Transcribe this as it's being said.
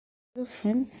Hello,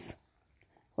 friends.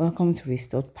 Welcome to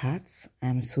Restored Paths.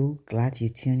 I'm so glad you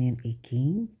tuned in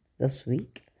again this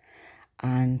week.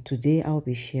 And today I'll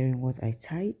be sharing what I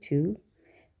titled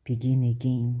Begin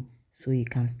Again so you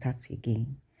can start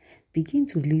again. Begin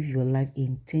to live your life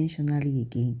intentionally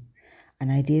again. And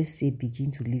I dare say,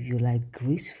 begin to live your life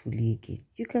gracefully again.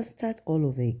 You can start all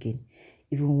over again.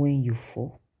 Even when you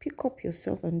fall, pick up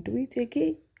yourself and do it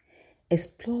again.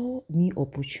 Explore new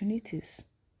opportunities,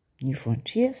 new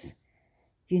frontiers.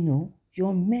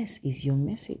 Your mess is your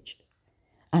message.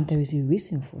 And there is a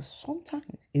reason for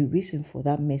sometimes, a reason for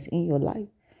that mess in your life.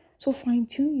 So fine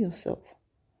tune yourself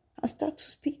and start to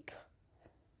speak.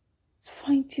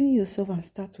 Fine tune yourself and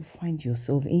start to find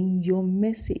yourself in your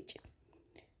message.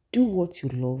 Do what you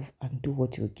love and do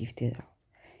what you're gifted at.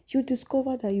 You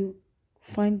discover that you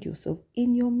find yourself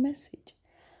in your message.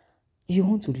 You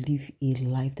want to live a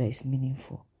life that is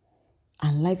meaningful.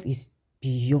 And life is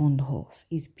beyond us.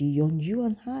 It's beyond you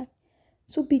and I.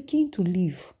 So begin to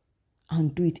live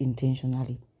and do it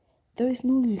intentionally. There is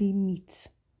no limit.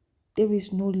 There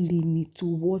is no limit to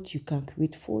what you can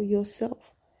create for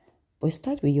yourself. But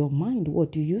start with your mind.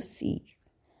 What do you see?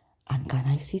 And can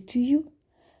I say to you,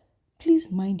 please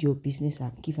mind your business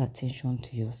and give attention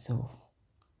to yourself.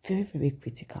 Very, very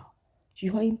critical.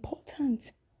 You are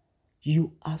important.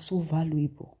 You are so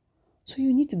valuable. So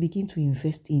you need to begin to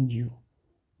invest in you.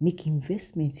 Make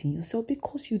investments in yourself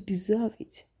because you deserve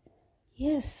it.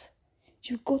 Yes,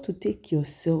 you've got to take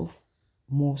yourself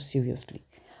more seriously.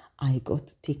 And you got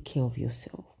to take care of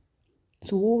yourself.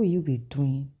 So what will you be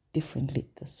doing differently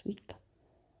this week?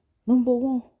 Number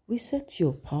one, reset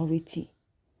your priority.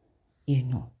 You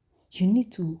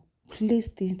need to place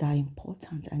things that are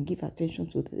important and give attention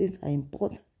to the things that are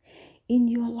important in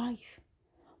your life.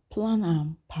 Plan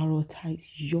and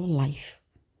prioritize your life.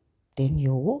 Then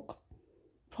your work,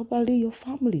 probably your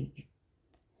family.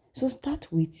 So start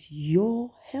with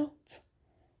your health,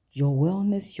 your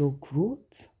wellness, your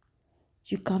growth.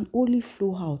 You can only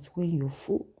flow out when you're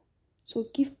full. So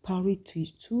give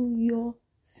priority to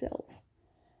yourself.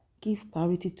 Give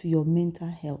priority to your mental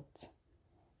health.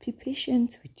 Be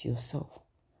patient with yourself.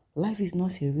 Life is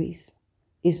not a race.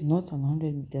 It's not an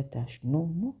 100-meter dash.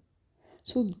 No.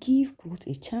 So give growth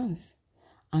a chance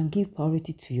and give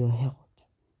priority to your health.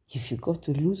 If you got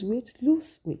to lose weight,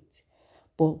 lose weight.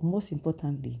 But most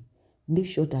importantly, make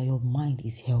sure that your mind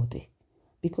is healthy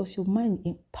because your mind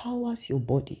empowers your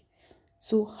body.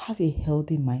 So have a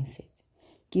healthy mindset.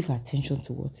 Give attention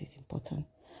to what is important.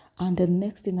 And the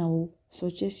next thing I will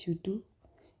suggest you do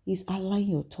is align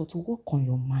your thought to work on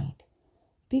your mind.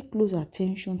 Pay close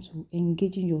attention to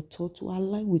engaging your thought to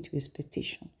align with your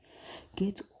expectation.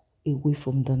 Get away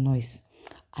from the noise.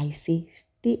 I say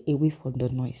stay away from the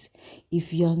noise.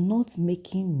 If you are not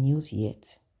making news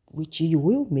yet, which you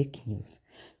will make news,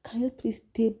 can you please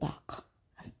stay back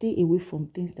and stay away from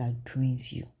things that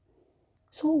drains you?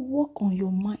 So work on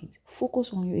your mind.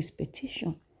 Focus on your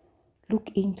expectation.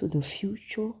 Look into the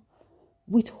future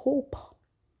with hope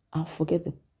and forget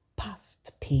the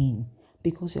past pain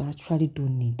because you actually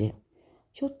don't need them.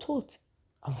 Your thoughts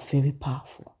are very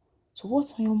powerful. So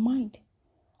what's on your mind?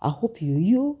 I hope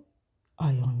you are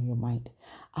on your mind.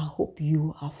 I hope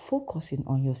you are focusing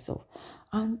on yourself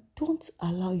and don't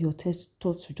allow your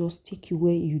thoughts to just take you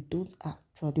where you don't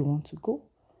actually want to go.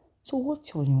 So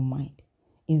what's on your mind?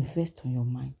 Invest on your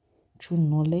mind. Through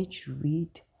knowledge,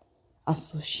 read,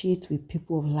 associate with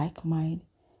people of like mind.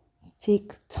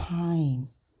 Take time.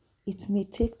 It may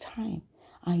take time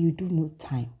and you do need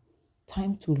time.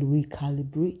 Time to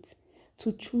recalibrate,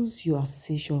 to choose your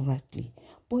association rightly.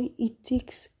 But it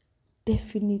takes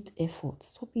definite effort.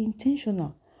 So be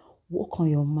intentional. Work on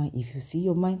your mind. If you see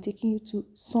your mind taking you to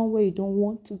somewhere you don't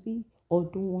want to be or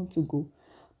don't want to go,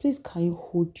 please can you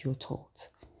hold your thoughts?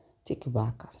 Take it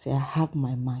back and say, I have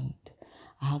my mind.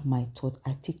 I have my thoughts.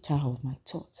 I take charge of my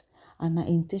thoughts. And I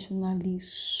intentionally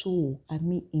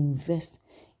invest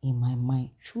in my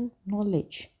mind through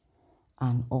knowledge.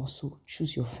 And also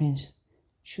choose your friends.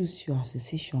 Choose your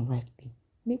association rightly.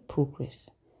 Make progress.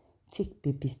 Take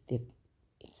baby step.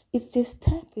 It's a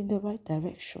step in the right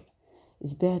direction.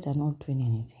 It's better than not doing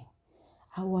anything.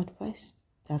 I would advise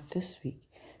that this week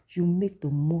you make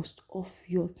the most of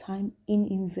your time in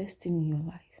investing in your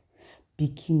life.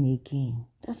 Begin again.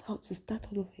 That's how to start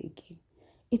all over again.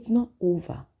 It's not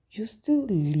over. You're still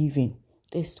living.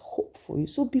 There's hope for you.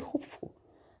 So be hopeful.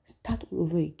 Start all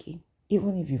over again.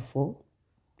 Even if you fall,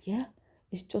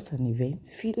 it's just an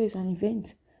event. Failure is an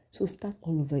event. So start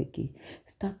all over again.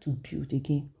 Start to build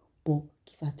again. But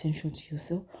give attention to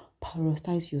yourself.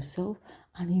 Prioritize yourself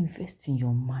and invest in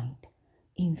your mind.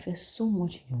 Invest so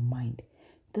much in your mind.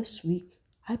 This week,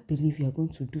 I believe you are going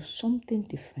to do something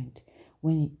different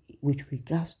with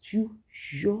regards to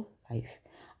your life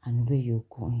and where you're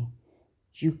going.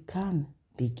 You can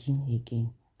begin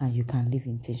again and you can live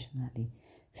intentionally.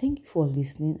 Thank you for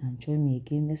listening and join me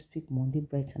again next week, Monday,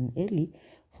 bright and early,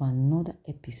 for another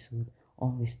episode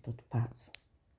on Restored Paths.